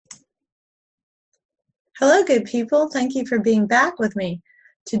Hello, good people. Thank you for being back with me.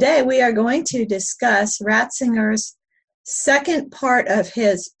 Today we are going to discuss Ratzinger's second part of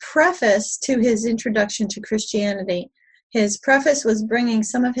his preface to his introduction to Christianity. His preface was bringing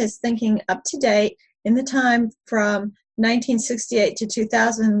some of his thinking up to date in the time from 1968 to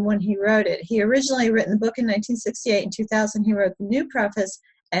 2000 when he wrote it. He originally written the book in 1968. In 2000 he wrote the new preface,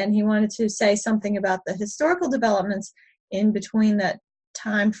 and he wanted to say something about the historical developments in between that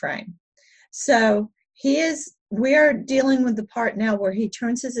time frame. So we are dealing with the part now where he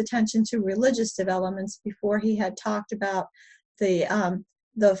turns his attention to religious developments before he had talked about the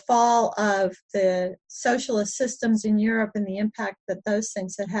fall of the socialist systems in Europe and the impact that those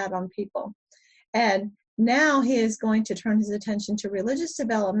things had on people. And now he is going to turn his attention to religious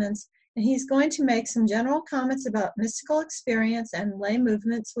developments, and he's going to make some general comments about mystical experience and lay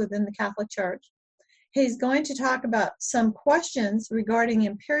movements within the Catholic Church. He's going to talk about some questions regarding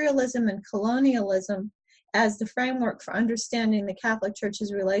imperialism and colonialism as the framework for understanding the Catholic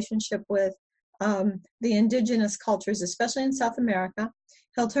Church's relationship with the indigenous cultures, especially in South America.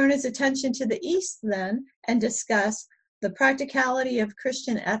 He'll turn his attention to the East then and discuss the practicality of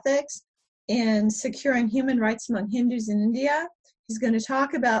Christian ethics in securing human rights among Hindus in India. He's going to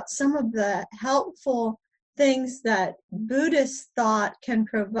talk about some of the helpful things that Buddhist thought can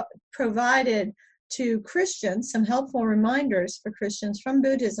provided to Christians, some helpful reminders for Christians from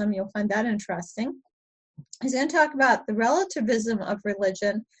Buddhism. You'll find that interesting. He's going to talk about the relativism of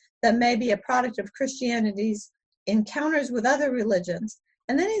religion that may be a product of Christianity's encounters with other religions.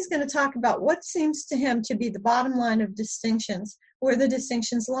 And then he's going to talk about what seems to him to be the bottom line of distinctions, where the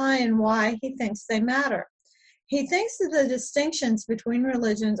distinctions lie and why he thinks they matter. He thinks that the distinctions between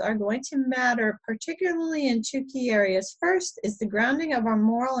religions are going to matter particularly in two key areas. First is the grounding of our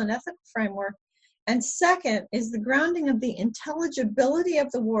moral and ethical framework, and second is the grounding of the intelligibility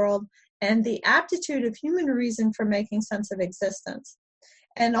of the world and the aptitude of human reason for making sense of existence.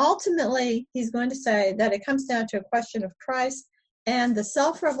 And ultimately, he's going to say that it comes down to a question of Christ and the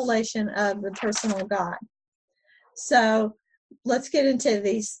self-revelation of the personal God. So let's get into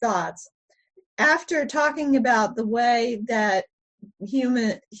these thoughts. After talking about the way that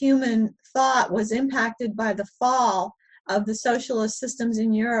human thought was impacted by the fall of the socialist systems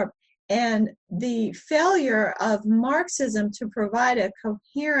in Europe, and the failure of Marxism to provide a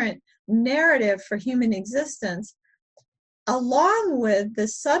coherent narrative for human existence, along with the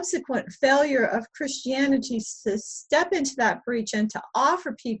subsequent failure of Christianity to step into that breach and to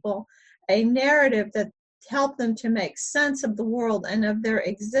offer people a narrative that helped them to make sense of the world and of their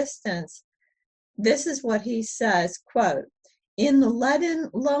existence, this is what he says, quote, "In the leaden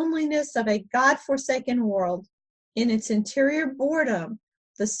loneliness of a God-forsaken world, in its interior boredom,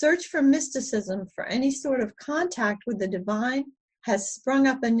 the search for mysticism, for any sort of contact with the divine, has sprung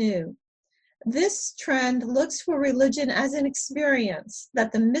up anew. This trend looks for religion as an experience,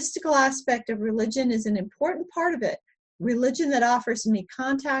 that the mystical aspect of religion is an important part of it, religion that offers me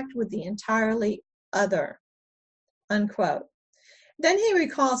contact with the entirely other," unquote. Then he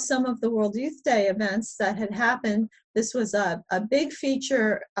recalls some of the World Youth Day events that had happened. This was a big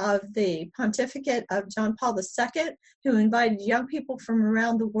feature of the pontificate of John Paul II, who invited young people from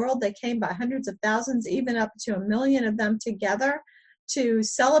around the world. They came by hundreds of thousands, even up to 1 million of them together, to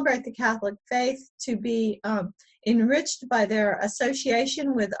celebrate the Catholic faith, to be enriched by their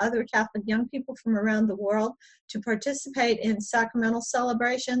association with other Catholic young people from around the world, to participate in sacramental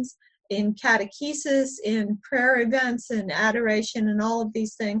celebrations, in catechesis, in prayer events, and adoration, and all of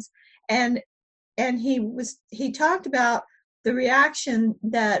these things. And he talked about the reaction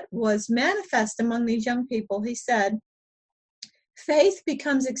that was manifest among these young people. He said, "Faith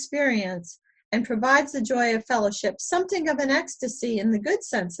becomes experience and provides the joy of fellowship. Something of an ecstasy in the good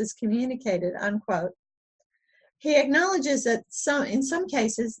sense is communicated," unquote. He acknowledges that in some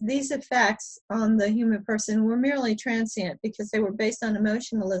cases, these effects on the human person were merely transient because they were based on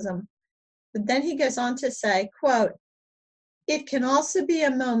emotionalism. But then he goes on to say, quote, "It can also be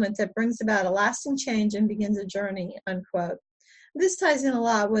a moment that brings about a lasting change and begins a journey," unquote. This ties in a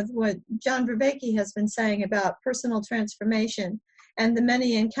lot with what John Vervaeke has been saying about personal transformation and the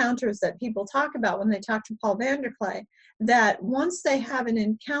many encounters that people talk about when they talk to Paul Vanderklay, that once they have an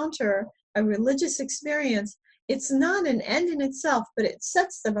encounter, a religious experience, it's not an end in itself, but it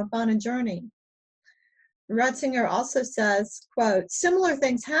sets them upon a journey. Ratzinger also says, quote, "Similar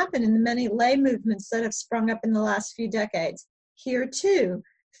things happen in the many lay movements that have sprung up in the last few decades. Here, too,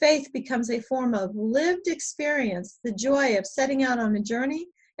 faith becomes a form of lived experience, the joy of setting out on a journey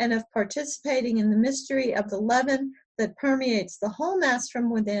and of participating in the mystery of the leaven that permeates the whole mass from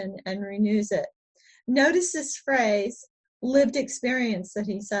within and renews it." Notice this phrase, lived experience, that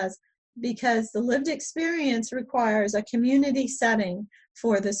he says. because the lived experience requires a community setting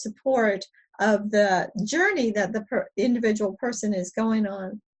for the support of the journey that the individual person is going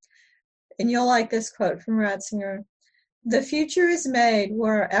on. And you'll like this quote from Ratzinger. The future is made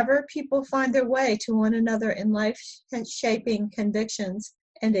wherever people find their way to one another in life-shaping convictions,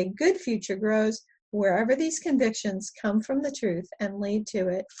 and a good future grows wherever these convictions come from the truth and lead to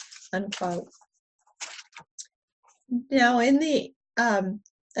it, unquote. Now, in the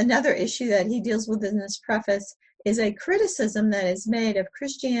another issue that he deals with in this preface is a criticism that is made of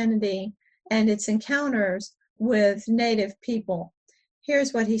Christianity and its encounters with native people.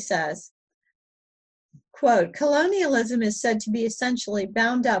 Here's what he says. Quote, colonialism is said to be essentially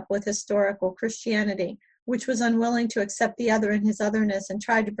bound up with historical Christianity, which was unwilling to accept the other in his otherness and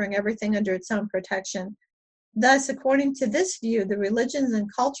tried to bring everything under its own protection. Thus, according to this view, the religions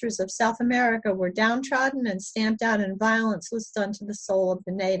and cultures of South America were downtrodden and stamped out, and violence was done to the soul of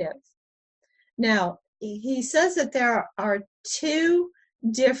the native. Now, he says that there are two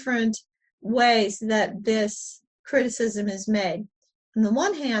different ways that this criticism is made. On the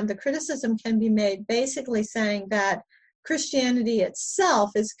one hand, the criticism can be made basically saying that Christianity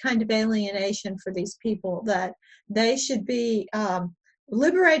itself is kind of alienation for these people, that they should be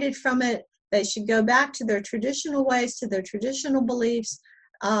liberated from it. They should go back to their traditional ways, to their traditional beliefs,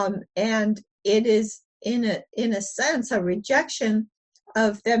 and it is, in a sense, a rejection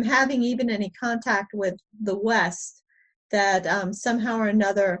of them having even any contact with the West, that somehow or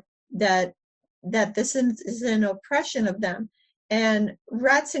another that this is an oppression of them. And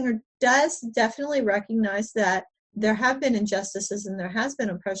Ratzinger does definitely recognize that there have been injustices and there has been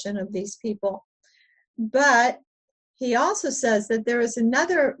oppression of these people. But he also says that there is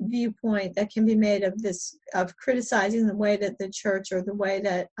another viewpoint that can be made of this, of criticizing the way that the church or the way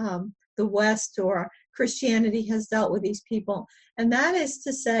that the West or Christianity has dealt with these people. And that is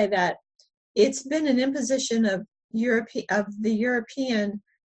to say that it's been an imposition of the European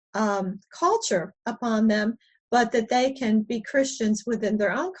culture upon them, but that they can be Christians within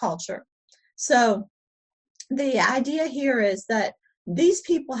their own culture. So the idea here is that these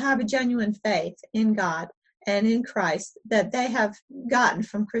people have a genuine faith in God and in Christ that they have gotten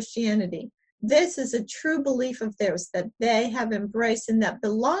from Christianity. This is a true belief of theirs that they have embraced and that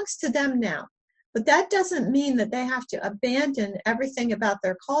belongs to them now. But that doesn't mean that they have to abandon everything about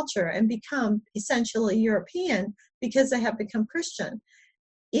their culture and become essentially European because they have become Christian.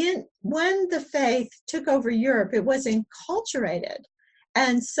 When the faith took over Europe, it was enculturated.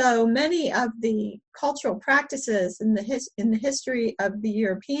 And so many of the cultural practices in the history of the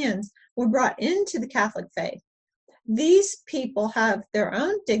Europeans were brought into the Catholic faith. These people have their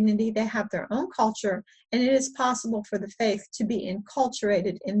own dignity, they have their own culture, and it is possible for the faith to be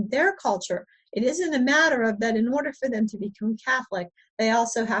enculturated in their culture. It isn't a matter of that in order for them to become Catholic, they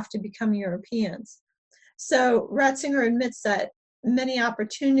also have to become Europeans. So Ratzinger admits that many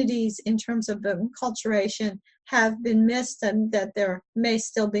opportunities in terms of enculturation have been missed, and that there may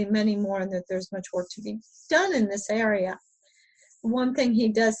still be many more, and that there's much work to be done in this area. One thing he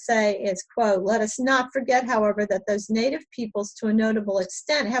does say is, quote, let us not forget, however, that those native peoples to a notable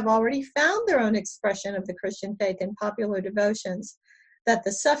extent have already found their own expression of the Christian faith in popular devotions, that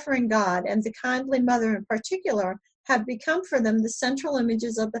the suffering God and the kindly mother in particular have become for them the central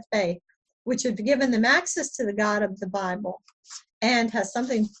images of the faith, which have given them access to the God of the Bible and has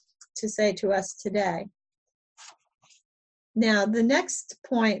something to say to us today. Now, the next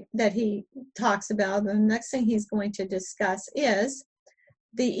point that he talks about, the next thing he's going to discuss is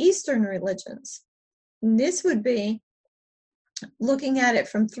the Eastern religions. And this would be looking at it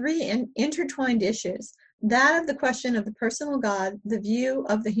from three intertwined issues: that of the question of the personal God, the view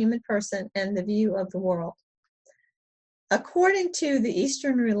of the human person, and the view of the world. According to the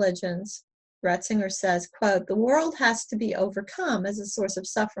Eastern religions, Ratzinger says, quote, the world has to be overcome as a source of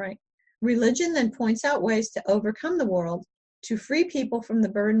suffering. Religion then points out ways to overcome the world, to free people from the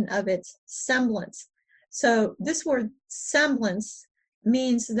burden of its semblance. So this word semblance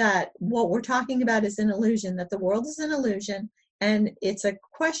means that what we're talking about is an illusion, that the world is an illusion, and it's a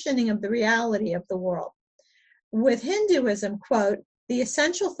questioning of the reality of the world. With Hinduism, quote, the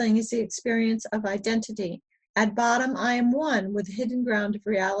essential thing is the experience of identity. At bottom, I am one with the hidden ground of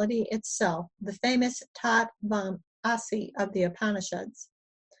reality itself, the famous Tat Tvam Asi of the Upanishads.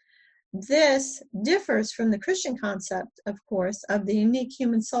 This differs from the Christian concept, of course, of the unique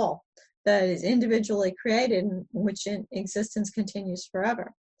human soul that is individually created and which in existence continues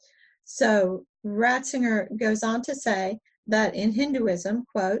forever. So Ratzinger goes on to say that in Hinduism,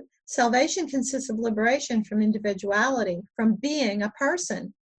 quote, salvation consists of liberation from individuality, from being a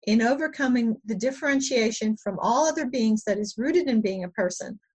person, in overcoming the differentiation from all other beings that is rooted in being a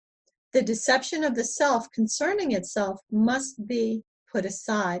person. The deception of the self concerning itself must be put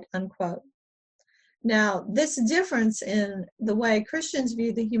aside, unquote. Now, this difference in the way Christians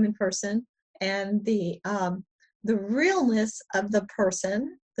view the human person and the realness of the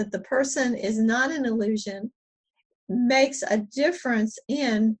person, that the person is not an illusion, makes a difference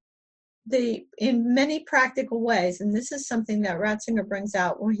in many practical ways. And this is something that Ratzinger brings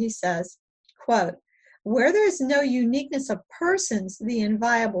out where he says, quote, "Where there is no uniqueness of persons, the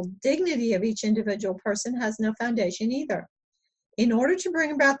inviolable dignity of each individual person has no foundation either. In order to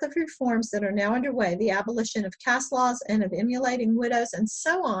bring about the reforms that are now underway, the abolition of caste laws and of emulating widows and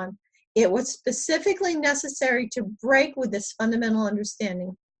so on, it was specifically necessary to break with this fundamental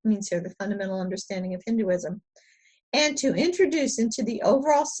understanding," means here the fundamental understanding of Hinduism, "and to introduce into the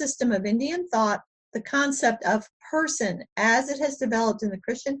overall system of Indian thought the concept of person as it has developed in the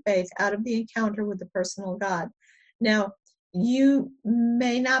Christian faith out of the encounter with the personal God." Now, you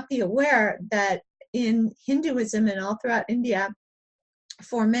may not be aware that in Hinduism and all throughout India,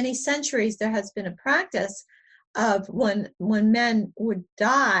 for many centuries, there has been a practice of when men would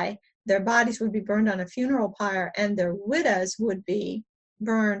die, their bodies would be burned on a funeral pyre, and their widows would be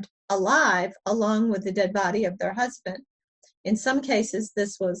burned alive along with the dead body of their husband. In some cases,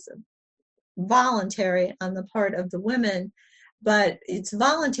 this was voluntary on the part of the women, but it's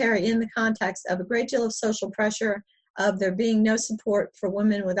voluntary in the context of a great deal of social pressure, of there being no support for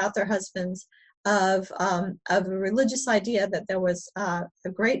women without their husbands, of a religious idea that there was a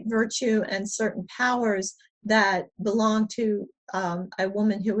great virtue and certain powers that belonged to a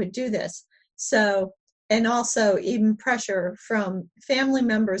woman who would do this. So, and also even pressure from family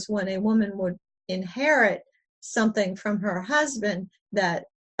members when a woman would inherit something from her husband, that,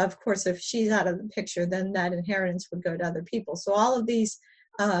 of course, if she's out of the picture, then that inheritance would go to other people. So all of these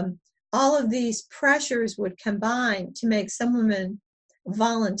pressures would combine to make some women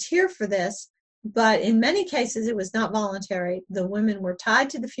volunteer for this. But in many cases, it was not voluntary. The women were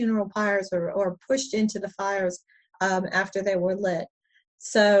tied to the funeral pyres or pushed into the fires after they were lit.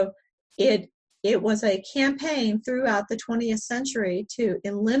 So it was a campaign throughout the 20th century to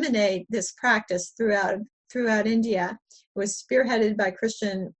eliminate this practice throughout India. It was spearheaded by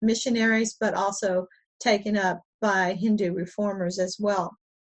Christian missionaries, but also taken up by Hindu reformers as well.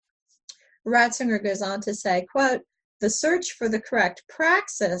 Ratzinger goes on to say, quote, "The search for the correct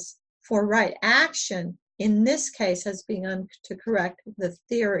praxis for right action in this case has begun to correct the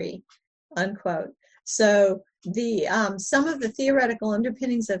theory," unquote. So some of the theoretical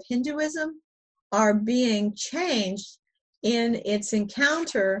underpinnings of Hinduism are being changed in its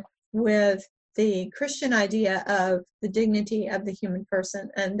encounter with the Christian idea of the dignity of the human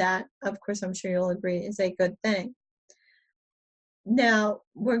person, and that, of course, I'm sure you'll agree, is a good thing. Now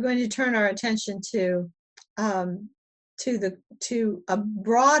we're going to turn our attention to a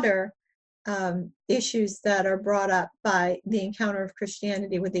broader issues that are brought up by the encounter of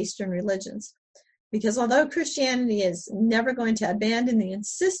Christianity with Eastern religions. Because although Christianity is never going to abandon the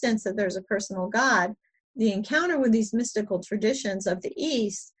insistence that there's a personal God, the encounter with these mystical traditions of the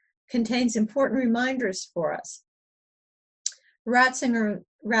East contains important reminders for us. Ratzinger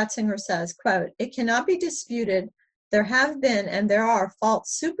says, quote, "It cannot be disputed there have been and there are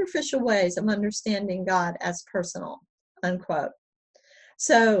false superficial ways of understanding God as personal," unquote.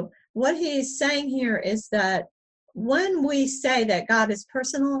 So what he's saying here is that when we say that God is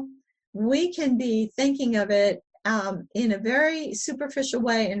personal, we can be thinking of it in a very superficial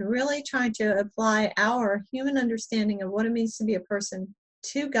way and really trying to apply our human understanding of what it means to be a person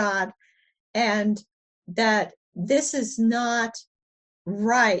to God, and that this is not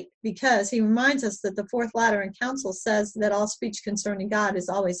right, because he reminds us that the Fourth Lateran Council says that all speech concerning God is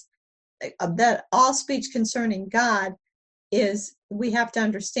always, that all speech concerning God is, we have to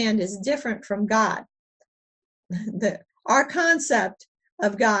understand, is different from God. Our concept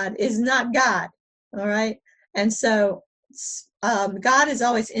of God is not God, all right? And so God is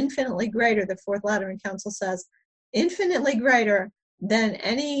always infinitely greater, the Fourth Lateran Council says, infinitely greater than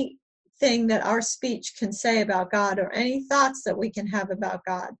anything that our speech can say about God or any thoughts that we can have about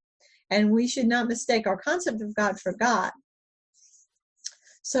God. And we should not mistake our concept of God for God.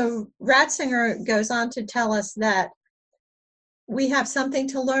 So Ratzinger goes on to tell us that we have something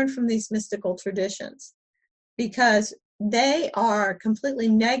to learn from these mystical traditions, because they are completely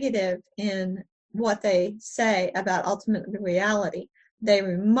negative in what they say about ultimate reality. They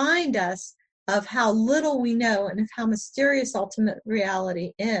remind us of how little we know and of how mysterious ultimate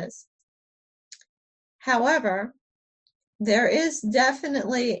reality is. However, there is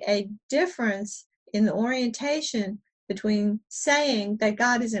definitely a difference in the orientation between saying that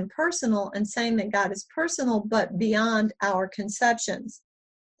God is impersonal and saying that God is personal but beyond our conceptions.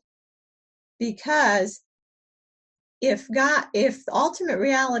 because if ultimate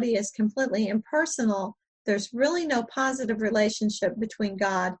reality is completely impersonal, there's really no positive relationship between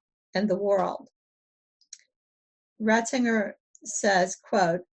God and the world. Ratzinger says,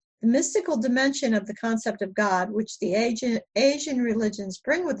 quote, "The mystical dimension of the concept of God, which the Asian religions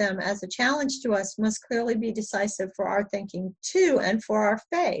bring with them as a challenge to us, must clearly be decisive for our thinking too and for our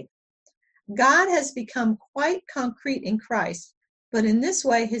faith. God has become quite concrete in Christ, but in this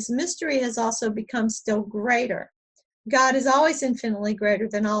way his mystery has also become still greater. God is always infinitely greater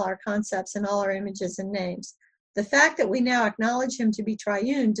than all our concepts and all our images and names. The fact that we now acknowledge him to be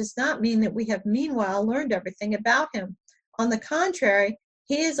triune does not mean that we have meanwhile learned everything about him. On the contrary,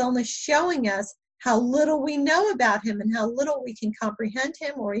 he is only showing us how little we know about him and how little we can comprehend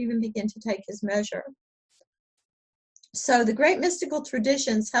him or even begin to take his measure." So the great mystical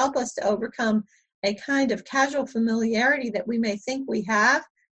traditions help us to overcome a kind of casual familiarity that we may think we have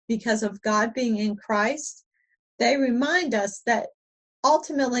because of God being in Christ. They remind us that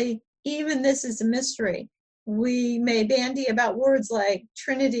ultimately, even this is a mystery. We may bandy about words like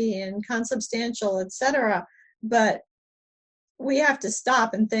Trinity and consubstantial, etc., but we have to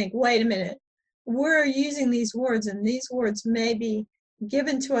stop and think, wait a minute, we're using these words, and these words may be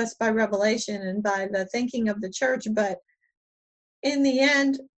given to us by revelation and by the thinking of the church, but in the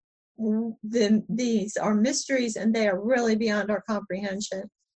end, these are mysteries, and they are really beyond our comprehension.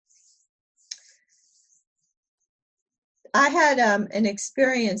 I had an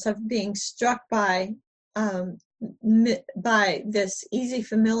experience of being struck by this easy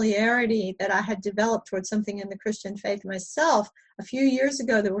familiarity that I had developed towards something in the Christian faith myself. A few years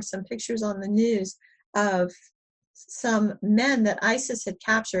ago, there were some pictures on the news of some men that ISIS had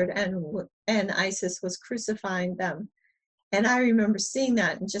captured, and ISIS was crucifying them. And I remember seeing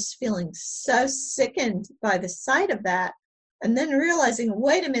that and just feeling so sickened by the sight of that, and then realizing,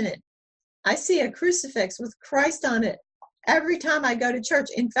 wait a minute, I see a crucifix with Christ on it every time I go to church.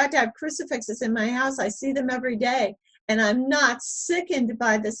 In fact, I have crucifixes in my house. I see them every day, and I'm not sickened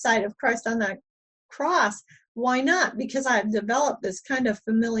by the sight of Christ on that cross. Why not? Because I've developed this kind of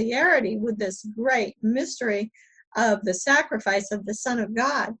familiarity with this great mystery of the sacrifice of the Son of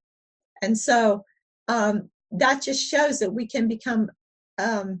God. And so that just shows that we can become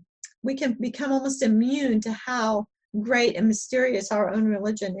almost immune to how great and mysterious our own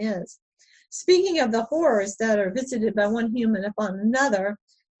religion is. Speaking of the horrors that are visited by one human upon another,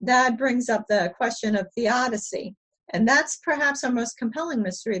 that brings up the question of theodicy. And that's perhaps our most compelling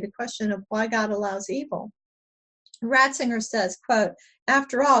mystery, the question of why God allows evil. Ratzinger says, quote,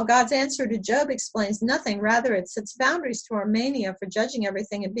 "After all, God's answer to Job explains nothing. Rather, it sets boundaries to our mania for judging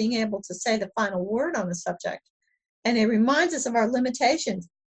everything and being able to say the final word on the subject. And it reminds us of our limitations.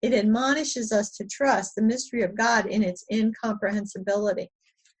 It admonishes us to trust the mystery of God in its incomprehensibility."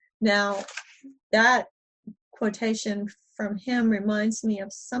 Now, that quotation from him reminds me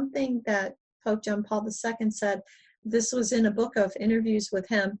of something that Pope John Paul II said. This was in a book of interviews with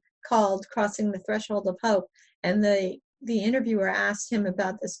him called Crossing the Threshold of Hope. And the interviewer asked him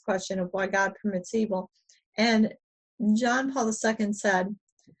about this question of why God permits evil. And John Paul II said,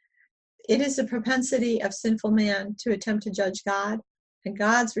 "It is the propensity of sinful man to attempt to judge God. And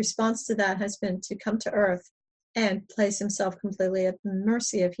God's response to that has been to come to earth and place himself completely at the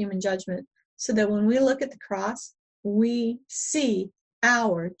mercy of human judgment, so that when we look at the cross, we see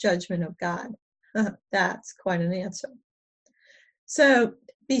our judgment of God." That's quite an answer. So,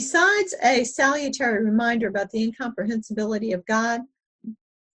 besides a salutary reminder about the incomprehensibility of God,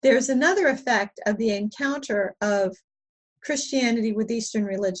 there's another effect of the encounter of Christianity with Eastern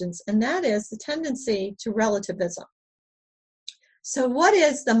religions, and that is the tendency to relativism. So what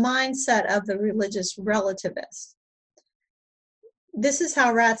is the mindset of the religious relativist? This is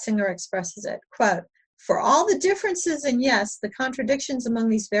how Ratzinger expresses it, quote, "For all the differences and, yes, the contradictions among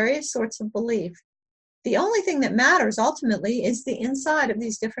these various sorts of belief, the only thing that matters ultimately is the inside of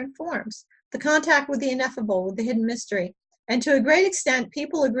these different forms, the contact with the ineffable, with the hidden mystery. And to a great extent,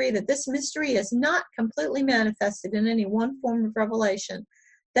 people agree that this mystery is not completely manifested in any one form of revelation,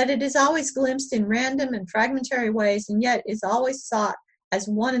 that it is always glimpsed in random and fragmentary ways, and yet is always sought as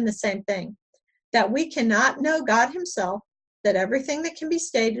one and the same thing, that we cannot know God himself, that everything that can be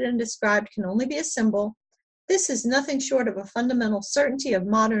stated and described can only be a symbol. This is nothing short of a fundamental certainty of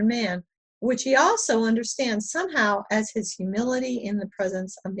modern man, which he also understands somehow as his humility in the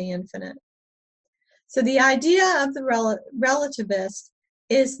presence of the infinite." So the idea of the relativist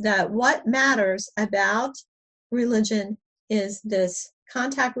is that what matters about religion is this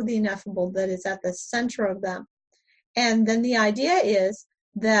contact with the ineffable that is at the center of them. And then the idea is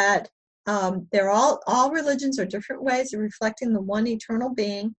that all religions are different ways of reflecting the one eternal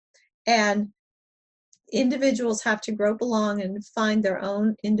being, and individuals have to grope along and find their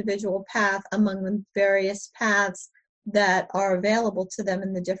own individual path among the various paths that are available to them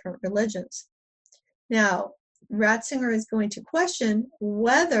in the different religions. Now, Ratzinger is going to question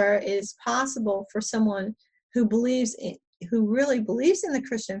whether it is possible for someone who really believes in the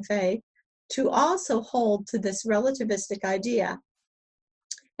Christian faith to also hold to this relativistic idea.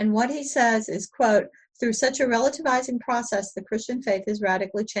 And what he says is, quote, through such a relativizing process, the Christian faith is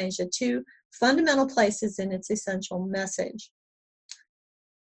radically changed at two fundamental places in its essential message.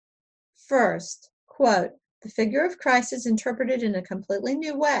 First, quote, the figure of Christ is interpreted in a completely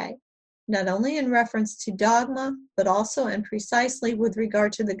new way, not only in reference to dogma, but also and precisely with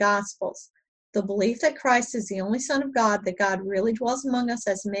regard to the Gospels. The belief that Christ is the only Son of God, that God really dwells among us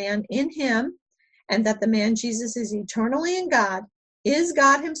as man in him, and that the man Jesus is eternally in God, is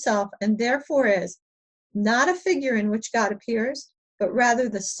God himself, and therefore is not a figure in which God appears, but rather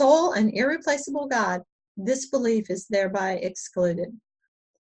the sole and irreplaceable God. This belief is thereby excluded.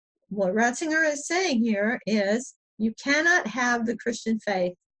 What Ratzinger is saying here is you cannot have the Christian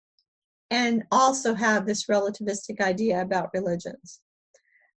faith and also have this relativistic idea about religions.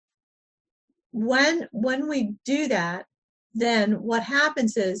 When we do that, then what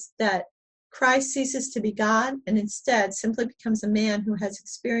happens is that Christ ceases to be God and instead simply becomes a man who has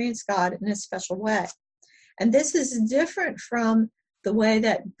experienced God in a special way. And this is different from the way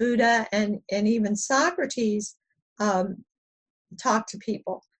that Buddha and even Socrates talk to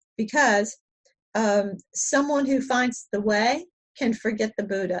people, because someone who finds the way can forget the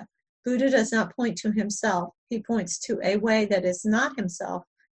Buddha. Buddha does not point to himself. He points to a way that is not himself.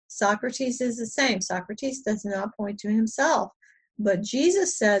 Socrates is the same. Socrates does not point to himself. But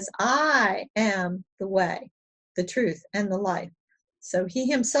Jesus says, I am the way, the truth, and the life. So he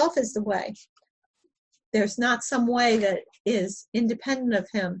himself is the way. There's not some way that is independent of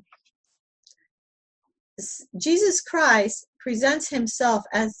him. Jesus Christ presents himself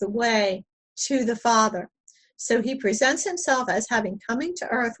as the way to the Father. So he presents himself as having coming to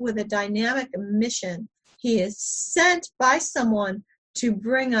earth with a dynamic mission. He is sent by someone to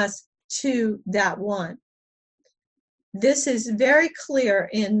bring us to that one. This is very clear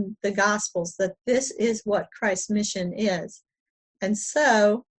in the Gospels that this is what Christ's mission is. And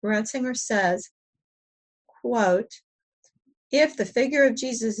so Ratzinger says, quote, if the figure of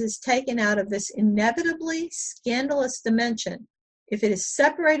Jesus is taken out of this inevitably scandalous dimension, if it is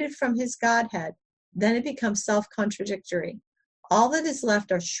separated from his Godhead, then it becomes self-contradictory. All that is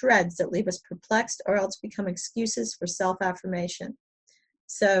left are shreds that leave us perplexed or else become excuses for self-affirmation.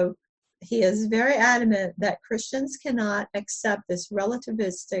 So he is very adamant that Christians cannot accept this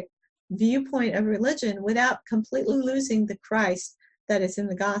relativistic viewpoint of religion without completely losing the Christ that is in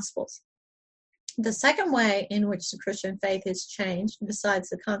the Gospels. The second way in which the Christian faith is changed, besides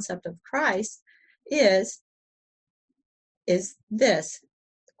the concept of Christ, is this,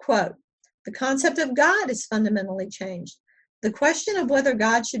 quote, the concept of God is fundamentally changed. The question of whether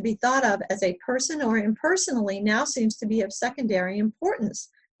God should be thought of as a person or impersonally now seems to be of secondary importance.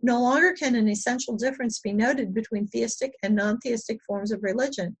 No longer can an essential difference be noted between theistic and non-theistic forms of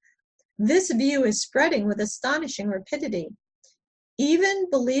religion. This view is spreading with astonishing rapidity. Even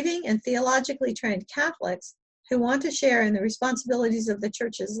believing and theologically trained Catholics who want to share in the responsibilities of the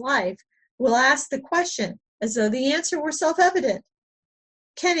Church's life will ask the question as though the answer were self-evident.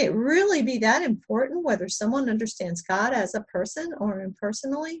 Can it really be that important whether someone understands God as a person or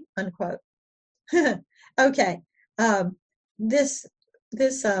impersonally? Unquote. Okay. This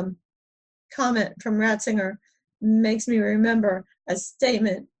comment from Ratzinger makes me remember a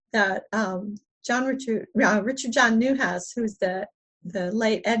statement that Richard John Neuhaus, who's the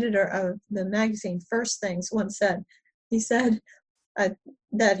late editor of the magazine First Things, once said. He said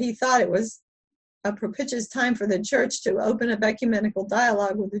that he thought it was a propitious time for the church to open up ecumenical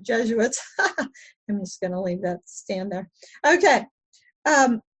dialogue with the Jesuits. I'm just going to leave that stand there. Okay.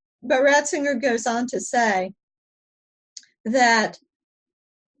 But Ratzinger goes on to say that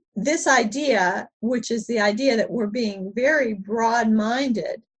this idea, which is the idea that we're being very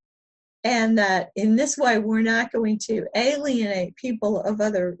broad-minded, and that in this way we're not going to alienate people of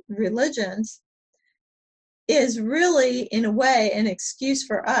other religions, is really, in a way, an excuse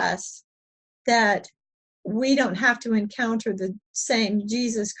for us that we don't have to encounter the same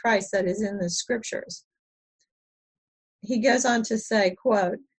Jesus Christ that is in the scriptures. He goes on to say,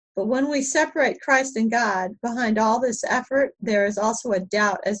 quote, but when we separate Christ and God, behind all this effort, there is also a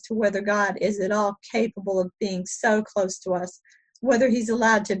doubt as to whether God is at all capable of being so close to us, whether he's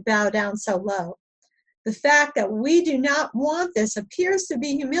allowed to bow down so low. The fact that we do not want this appears to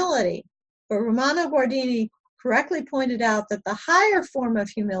be humility, but Romano Guardini correctly pointed out that the higher form of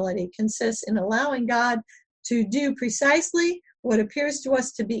humility consists in allowing God to do precisely what appears to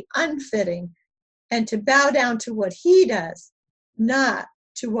us to be unfitting and to bow down to what he does, not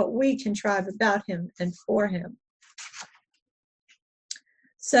to what we contrive about him and for him.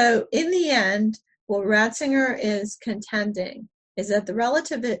 So in the end, what Ratzinger is contending is that the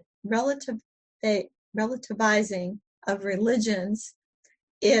relativizing of religions,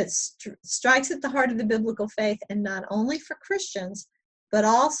 it strikes at the heart of the biblical faith, and not only for Christians, but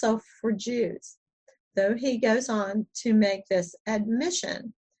also for Jews. Though he goes on to make this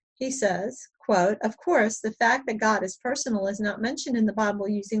admission, he says, quote, "Of course, the fact that God is personal is not mentioned in the Bible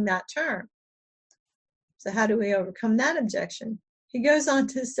using that term." So how do we overcome that objection? He goes on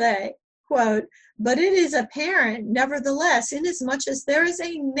to say, quote, "But it is apparent, nevertheless, inasmuch as there is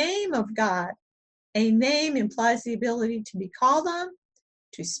a name of God. A name implies the ability to be called on,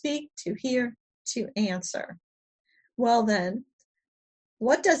 to speak, to hear, to answer." Well then,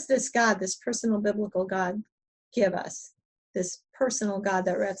 what does this God, this personal biblical God, give us? This personal God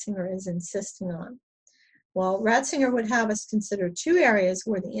that Ratzinger is insisting on. Well, Ratzinger would have us consider two areas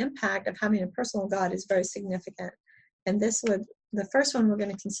where the impact of having a personal God is very significant. And the first one we're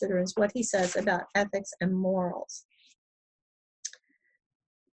going to consider is what he says about ethics and morals.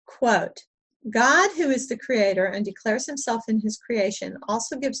 Quote, "God, who is the creator and declares himself in his creation,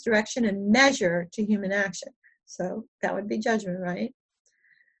 also gives direction and measure to human action." So that would be judgment, right?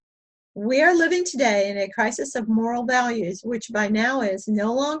 "We are living today in a crisis of moral values, which by now is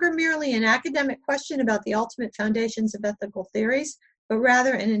no longer merely an academic question about the ultimate foundations of ethical theories, but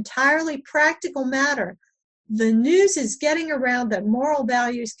rather an entirely practical matter. The news is getting around that moral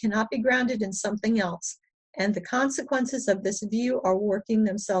values cannot be grounded in something else, and the consequences of this view are working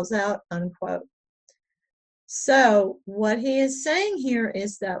themselves out," unquote. So what he is saying here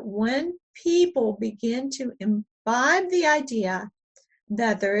is that when people begin to imbibe the idea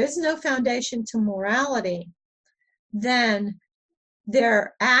that there is no foundation to morality, then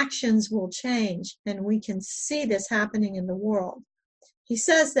their actions will change, and we can see this happening in the world. He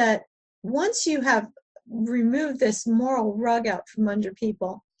says that once you have removed this moral rug out from under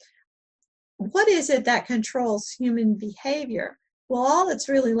people, what is it that controls human behavior? Well, all that's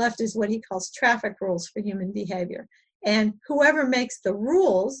really left is what he calls traffic rules for human behavior. And whoever makes the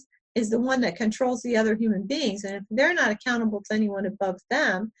rules is the one that controls the other human beings. And if they're not accountable to anyone above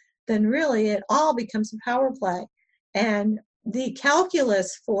them, then really it all becomes a power play. And the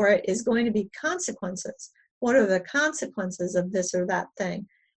calculus for it is going to be consequences. What are the consequences of this or that thing?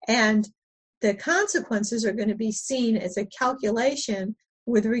 And the consequences are going to be seen as a calculation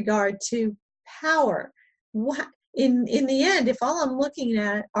with regard to power. In the end, if all I'm looking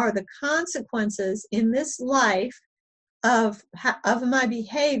at are the consequences in this life of my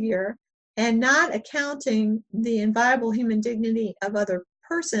behavior and not accounting the inviolable human dignity of other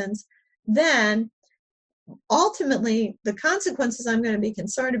persons, then ultimately the consequences I'm going to be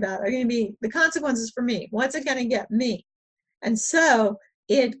concerned about are going to be the consequences for me. What's it going to get me? And so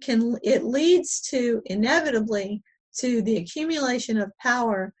it leads to inevitably to the accumulation of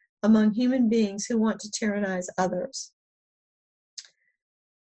power among human beings who want to tyrannize others.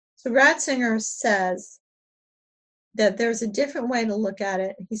 So Ratzinger says that there's a different way to look at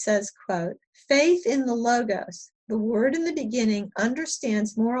it. He says, quote, "Faith in the Logos, the word in the beginning,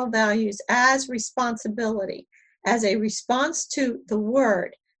 understands moral values as responsibility, as a response to the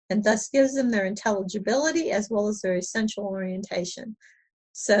word, and thus gives them their intelligibility as well as their essential orientation."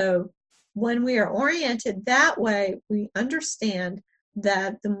 So when we are oriented that way, we understand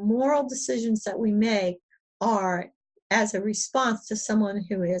that the moral decisions that we make are as a response to someone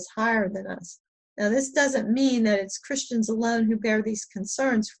who is higher than us. Now, this doesn't mean that it's Christians alone who bear these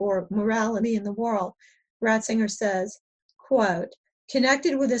concerns for morality in the world. Ratzinger says, quote,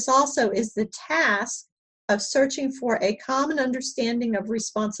 "Connected with this also is the task of searching for a common understanding of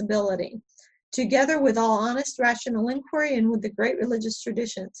responsibility, together with all honest rational inquiry and with the great religious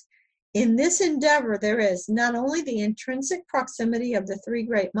traditions. In this endeavor, there is not only the intrinsic proximity of the three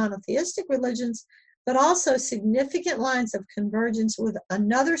great monotheistic religions, but also significant lines of convergence with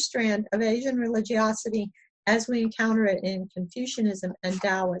another strand of Asian religiosity as we encounter it in Confucianism and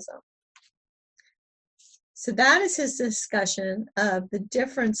Taoism." So that is his discussion of the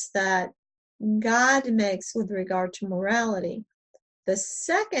difference that God makes with regard to morality. The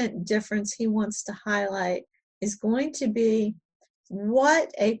second difference he wants to highlight is going to be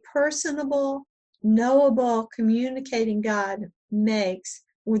what a personable, knowable, communicating God makes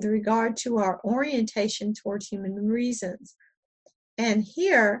with regard to our orientation toward human reasons. And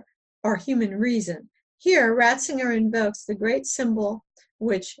here, or human reason, here Ratzinger invokes the great symbol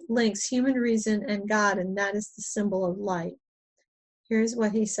which links human reason and God, and that is the symbol of light. Here's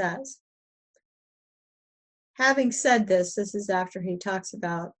what he says. Having said this is after he talks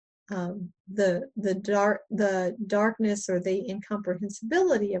about the darkness or the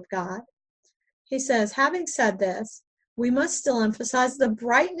incomprehensibility of God. He says, having said this, we must still emphasize the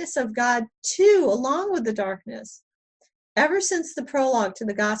brightness of God too, along with the darkness. Ever since the prologue to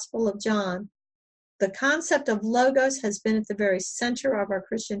the Gospel of John, the concept of logos has been at the very center of our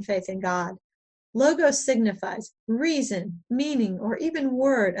Christian faith in God. Logos signifies reason, meaning, or even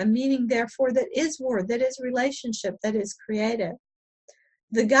word, a meaning, therefore, that is word, that is relationship, that is creative.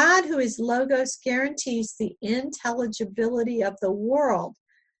 The God who is logos guarantees the intelligibility of the world,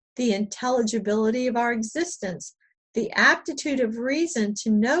 the intelligibility of our existence, the aptitude of reason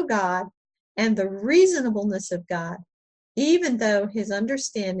to know God, and the reasonableness of God, even though his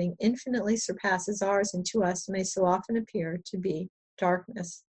understanding infinitely surpasses ours and to us may so often appear to be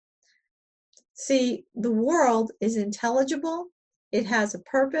darkness. See, the world is intelligible. It has a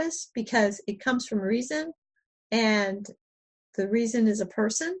purpose because it comes from reason, and the reason is a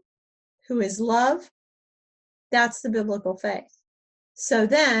person who is love. That's the biblical faith. So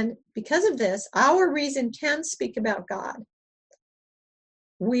then, because of this, our reason can speak about God.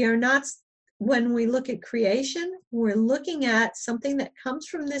 We are not, when we look at creation, we're looking at something that comes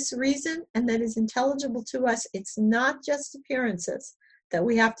from this reason and that is intelligible to us. It's not just appearances that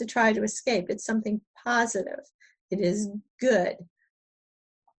we have to try to escape. It's something positive. It is good.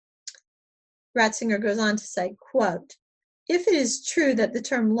 Ratzinger goes on to say, quote, if it is true that the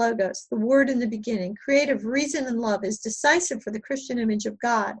term logos, the word in the beginning, creative reason and love, is decisive for the Christian image of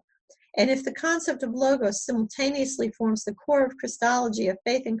God, and if the concept of logos simultaneously forms the core of Christology of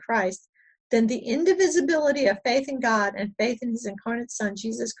faith in Christ, then the indivisibility of faith in God and faith in his incarnate Son,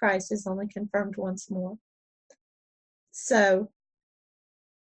 Jesus Christ, is only confirmed once more. So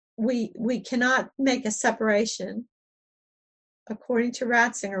we cannot make a separation. According to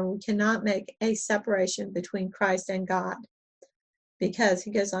Ratzinger, we cannot make a separation between Christ and God, because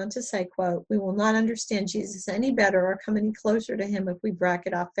he goes on to say, quote, we will not understand Jesus any better or come any closer to him if we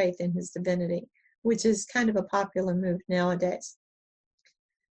bracket off faith in his divinity, which is kind of a popular move nowadays.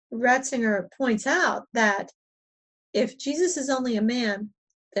 Ratzinger points out that if Jesus is only a man,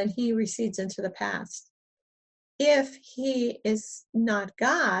 then he recedes into the past. If he is not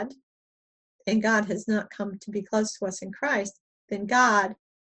God, and God has not come to be close to us in Christ, then God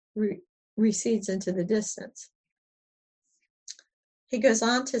recedes into the distance. He goes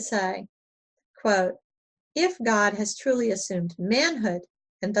on to say, quote, if God has truly assumed manhood,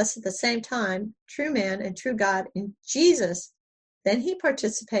 and thus at the same time true man and true God in Jesus, then he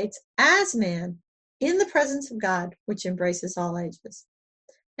participates as man in the presence of God, which embraces all ages.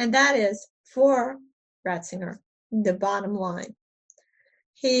 And that is, for Ratzinger, the bottom line.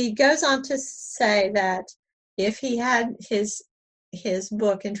 He goes on to say that if he had his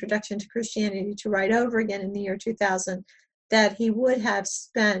book, Introduction to Christianity, to write over again in the year 2000, that he would have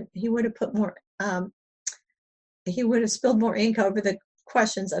spilled more ink over the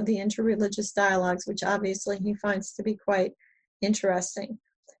questions of the interreligious dialogues, which obviously he finds to be quite interesting.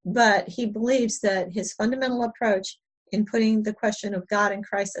 But he believes that his fundamental approach in putting the question of God and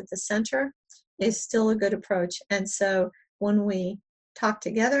Christ at the center is still a good approach. And so when we talk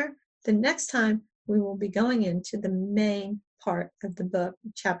together, the next time we will be going into the main part of the book,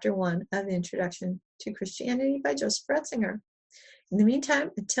 chapter 1 of the Introduction to Christianity by Joseph Ratzinger. In the meantime,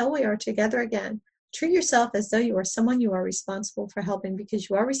 until we are together again, treat yourself as though you are someone you are responsible for helping, because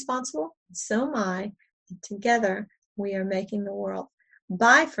you are responsible, and so am I, and together we are making the world.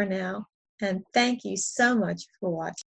 Bye for now, and thank you so much for watching.